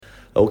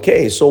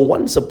Okay, so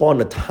once upon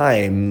a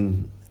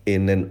time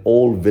in an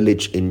old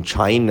village in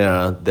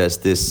China, there's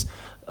this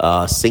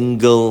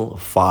single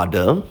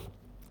father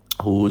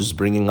who's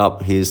bringing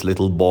up his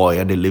little boy,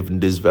 and they live in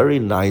this very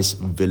nice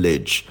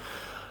village.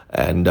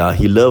 And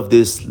he loved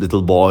this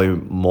little boy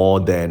more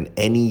than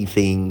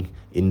anything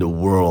in the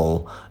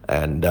world.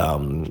 And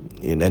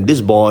this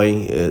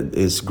boy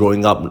is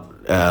growing up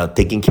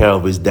taking care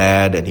of his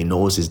dad, and he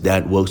knows his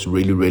dad works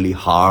really, really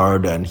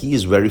hard, and he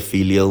is very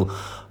filial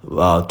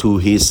to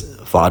his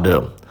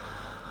father.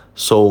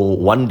 So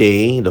one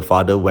day, the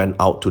father went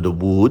out to the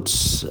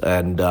woods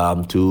and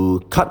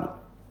to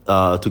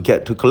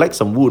collect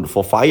some wood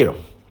for fire.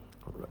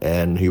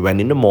 And he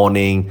went in the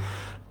morning,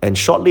 and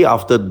shortly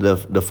after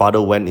the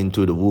father went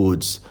into the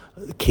woods,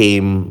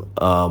 came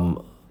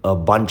a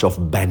bunch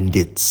of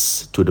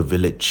bandits to the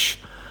village.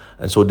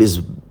 And so these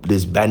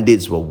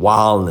bandits were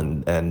wild,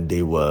 and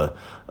they were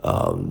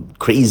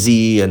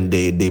crazy, and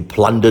they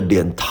plundered the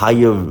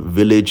entire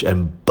village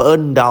and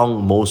burned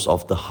down most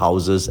of the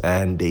houses,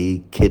 and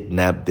they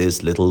kidnapped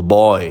this little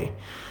boy.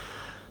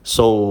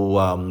 So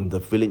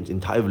the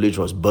entire village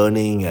was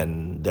burning,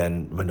 and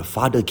then when the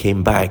father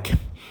came back,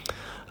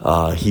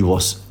 he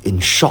was in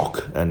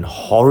shock and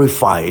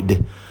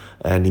horrified,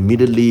 and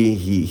immediately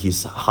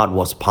his heart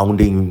was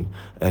pounding,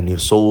 and he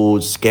was so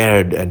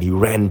scared, and he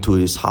ran to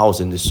his house,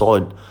 and he saw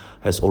it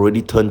has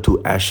already turned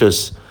to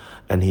ashes.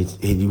 And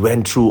he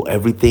went through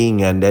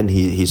everything, and then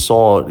he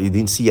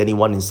didn't see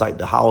anyone inside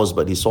the house,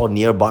 but he saw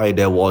nearby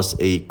there was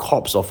a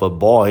corpse of a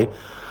boy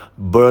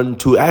burned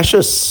to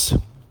ashes.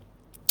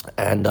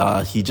 And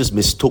he just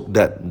mistook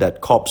that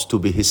corpse to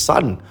be his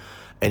son,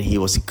 and he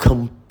was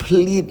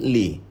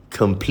completely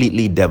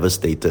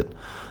devastated.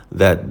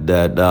 And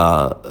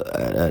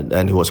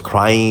he was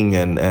crying,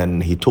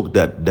 and he took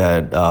that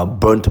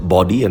burnt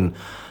body and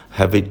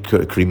have it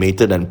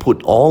cremated, and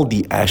put all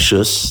the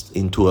ashes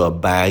into a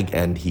bag,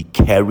 and he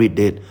carried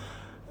it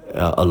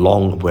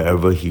along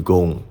wherever he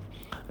go.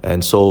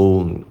 And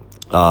so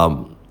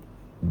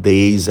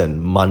days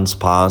and months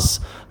pass,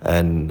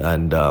 and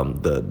the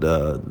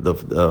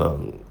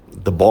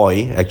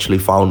boy actually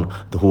found,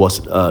 who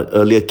was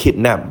earlier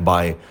kidnapped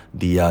by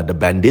the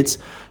bandits,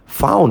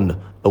 found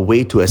a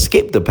way to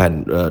escape the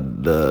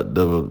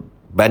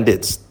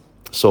bandits.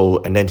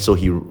 So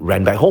he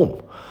ran back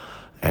home,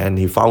 and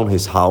he found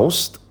his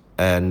house.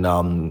 And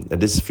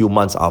this is a few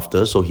months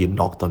after, so he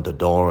knocked on the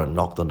door, and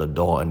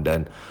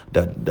then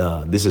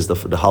this is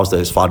the house that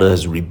his father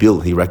has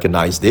rebuilt. He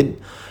recognized it,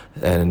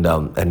 and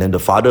then the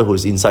father, who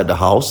is inside the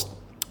house,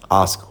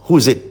 asked, "Who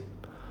is it?"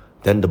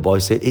 Then the boy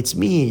said, "It's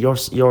me, your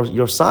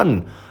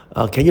son.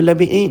 Can you let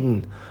me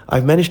in?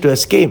 I've managed to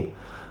escape."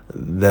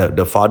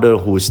 The father,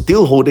 who is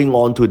still holding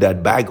on to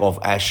that bag of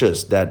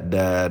ashes that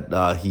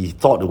he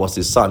thought it was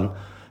his son,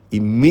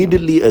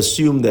 immediately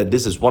assumed that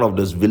this is one of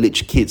those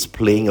village kids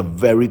playing a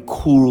very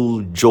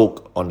cool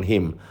joke on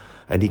him,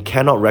 and he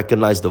cannot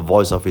recognize the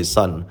voice of his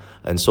son.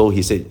 And so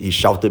he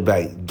shouted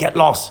back, "Get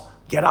lost,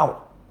 get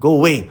out, go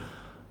away.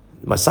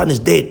 My son is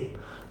dead."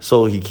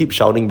 So he keeps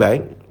shouting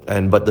back,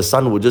 but the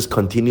son would just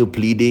continue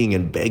pleading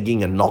and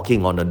begging and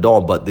knocking on the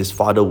door, but this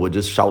father would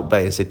just shout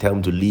back and say, "Tell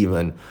him to leave."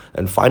 And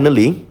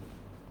finally,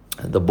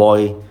 the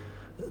boy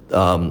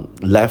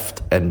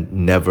left and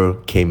never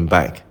came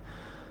back.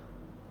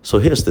 So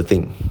here's the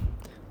thing.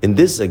 In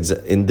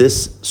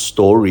this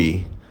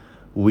story,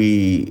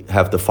 we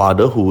have the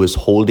father who is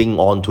holding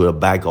on to a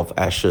bag of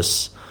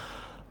ashes.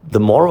 The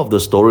moral of the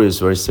story is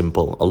very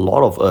simple. A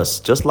lot of us,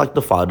 just like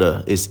the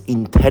father, is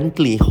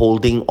intently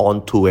holding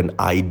on to an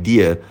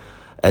idea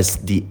as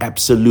the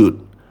absolute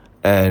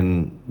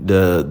and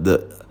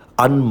the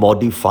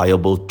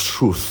unmodifiable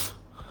truth.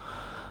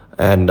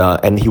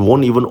 And he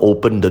won't even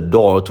open the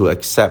door to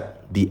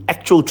accept the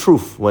actual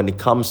truth when it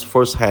comes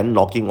firsthand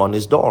knocking on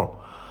his door.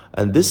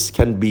 And this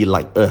can be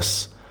like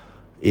us.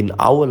 In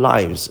our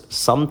lives,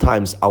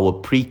 sometimes our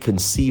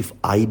preconceived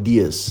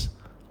ideas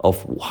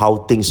of how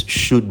things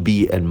should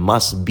be and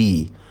must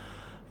be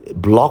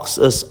blocks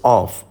us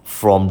off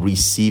from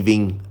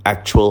receiving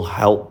actual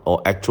help or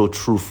actual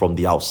truth from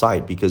the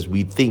outside, because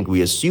we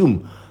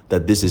assume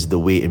that this is the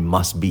way it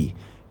must be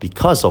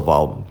because of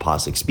our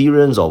past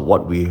experience or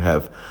what we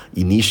have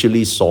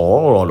initially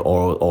saw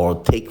or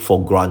take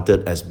for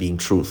granted as being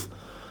truth.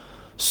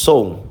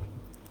 So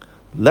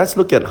let's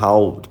look at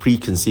how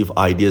preconceived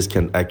ideas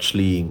can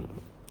actually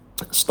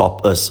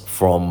stop us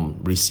from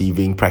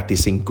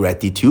practicing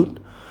gratitude.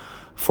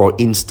 For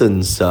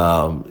instance,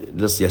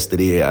 just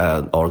yesterday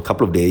or a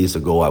couple of days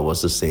ago, I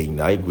was just saying,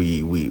 right,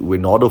 we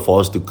in order for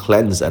us to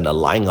cleanse and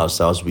align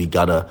ourselves, we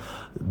gotta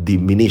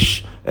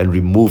diminish and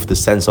remove the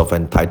sense of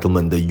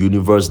entitlement. The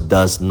universe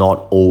does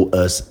not owe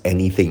us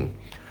anything.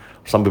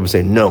 Some people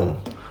say, no,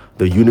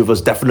 the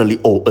universe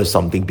definitely owes us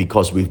something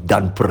because we've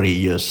done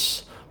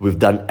prayers, we've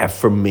done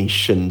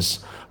affirmations,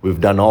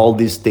 we've done all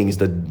these things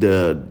that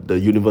the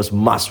universe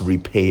must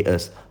repay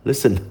us.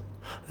 Listen,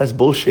 that's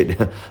bullshit.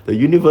 The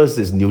universe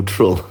is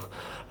neutral.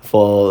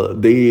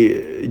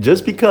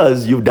 Just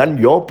because you've done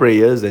your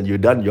prayers and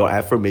you've done your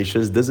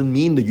affirmations doesn't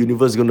mean the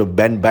universe is going to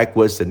bend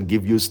backwards and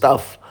give you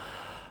stuff.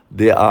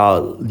 There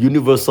are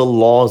universal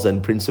laws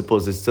and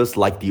principles. It's just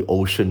like the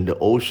ocean. The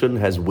ocean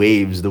has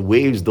waves. The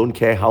waves don't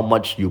care how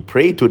much you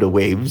pray to the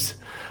waves,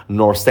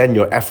 nor send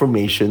your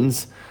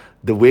affirmations.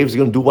 The waves are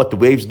going to do what the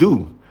waves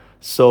do.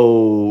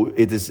 So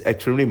it is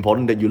extremely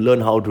important that you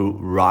learn how to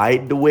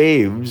ride the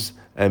waves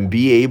and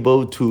be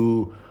able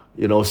to,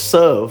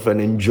 surf and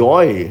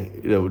enjoy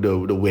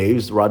the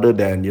waves, rather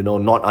than,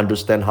 not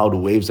understand how the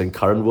waves and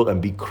current work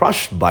and be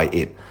crushed by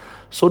it.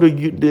 So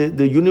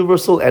the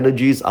universal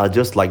energies are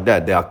just like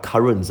that. There are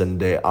currents and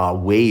there are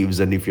waves,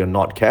 and if you're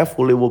not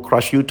careful, it will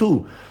crush you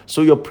too.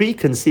 So your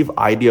preconceived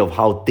idea of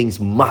how things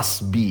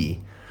must be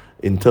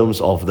in terms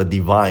of the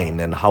divine,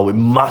 and how it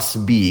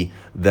must be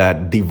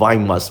that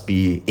divine must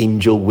be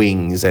angel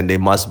wings and they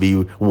must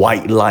be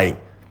white light.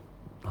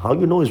 How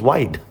you know it's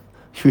white?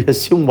 You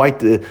assume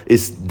white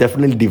is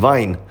definitely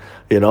divine.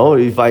 I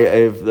was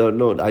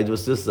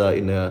just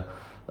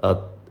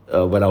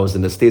when I was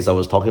in the States, I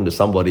was talking to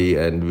somebody,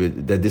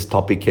 and this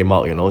topic came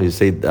out. He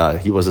said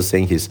he was just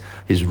saying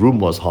his room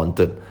was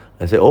haunted.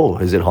 I said, "Oh,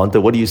 is it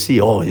haunted? What do you see?"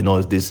 "Oh,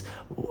 it's this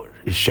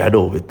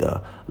shadow with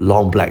the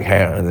long black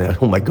hair." And then,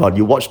 "Oh my God,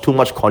 you watch too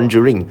much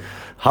Conjuring."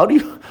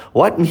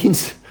 What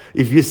means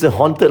if it's a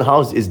haunted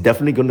house, it's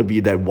definitely going to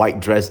be that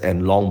white dress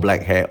and long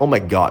black hair? Oh my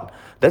God,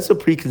 that's a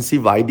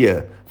preconceived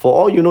idea. For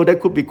all you know,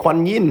 that could be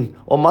Kuan Yin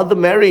or Mother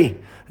Mary,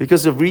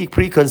 because the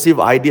preconceived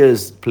idea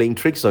is playing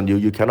tricks on you.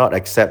 You cannot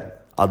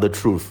accept other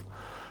truth.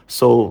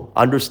 So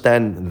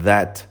understand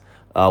that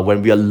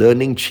when we are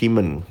learning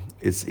Qi,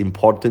 it's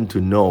important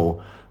to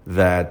know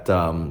that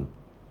there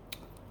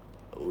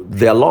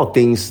are a lot of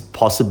things,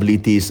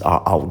 possibilities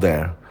are out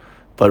there,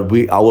 but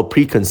our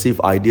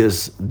preconceived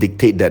ideas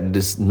dictate that it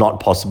is not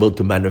possible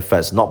to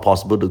manifest, not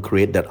possible to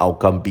create that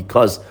outcome,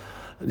 because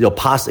your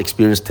past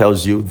experience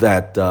tells you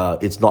that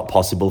it's not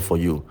possible for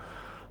you.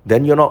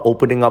 Then you're not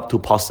opening up to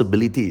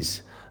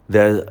possibilities.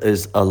 There are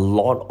a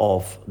lot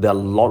of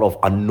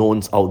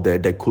unknowns out there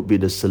that could be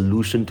the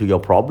solution to your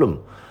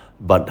problem.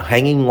 But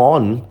hanging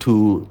on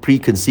to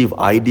preconceived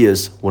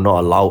ideas will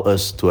not allow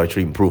us to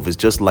actually improve. It's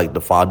just like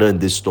the father in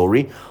this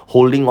story,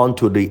 holding on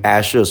to the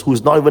ashes,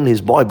 who's not even his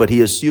boy, but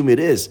he assumed it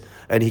is.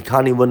 And he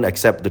can't even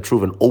accept the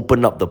truth and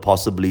open up the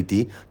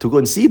possibility to go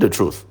and see the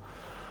truth.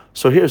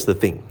 So here's the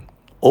thing.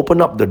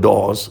 Open up the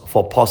doors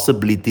for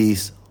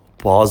possibilities,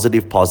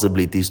 positive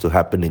possibilities to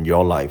happen in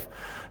your life.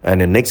 And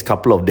in the next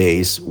couple of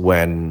days,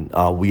 when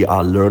we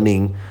are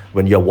learning,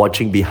 when you're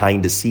watching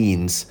behind the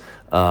scenes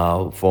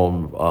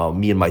from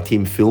me and my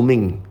team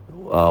filming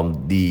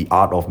the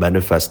art of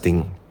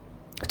manifesting,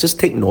 just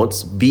take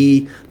notes,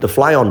 be the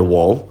fly on the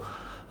wall,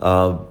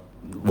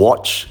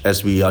 watch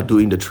as we are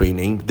doing the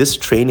training. This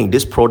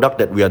product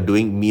that we are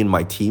doing, me and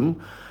my team,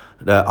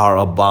 there are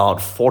about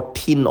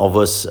 14 of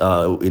us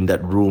in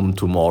that room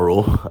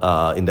tomorrow,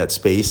 in that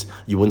space.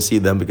 You won't see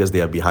them because they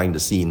are behind the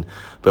scene.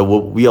 But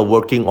we are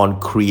working on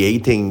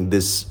creating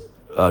this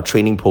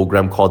training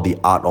program called The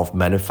Art of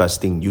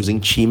Manifesting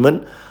using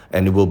Qi,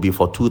 and it will be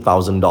for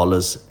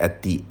 $2,000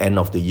 at the end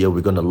of the year.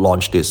 We're going to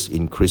launch this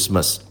in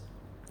Christmas.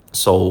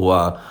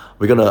 So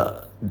we're going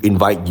to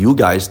invite you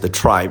guys, the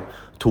tribe,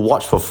 to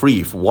watch for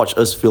free, watch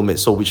us film it.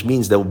 So which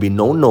means there will be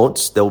no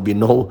notes, there will be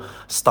no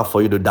stuff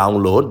for you to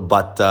download,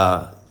 but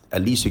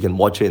at least you can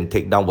watch it and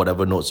take down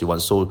whatever notes you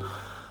want. So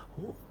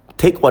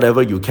take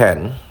whatever you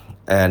can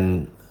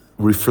and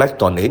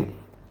reflect on it.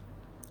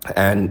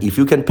 And if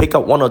you can pick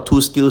up one or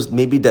two skills,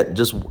 maybe that,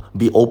 just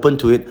be open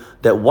to it,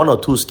 that one or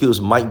two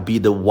skills might be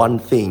the one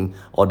thing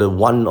or the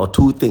one or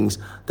two things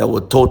that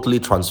will totally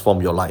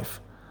transform your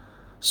life.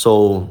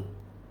 So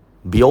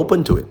be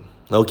open to it,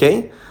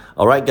 okay?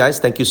 All right, guys,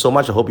 thank you so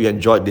much. I hope you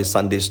enjoyed this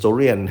Sunday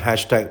story, and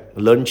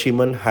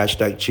 #LearnQimen,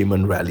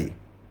 #QimenRally.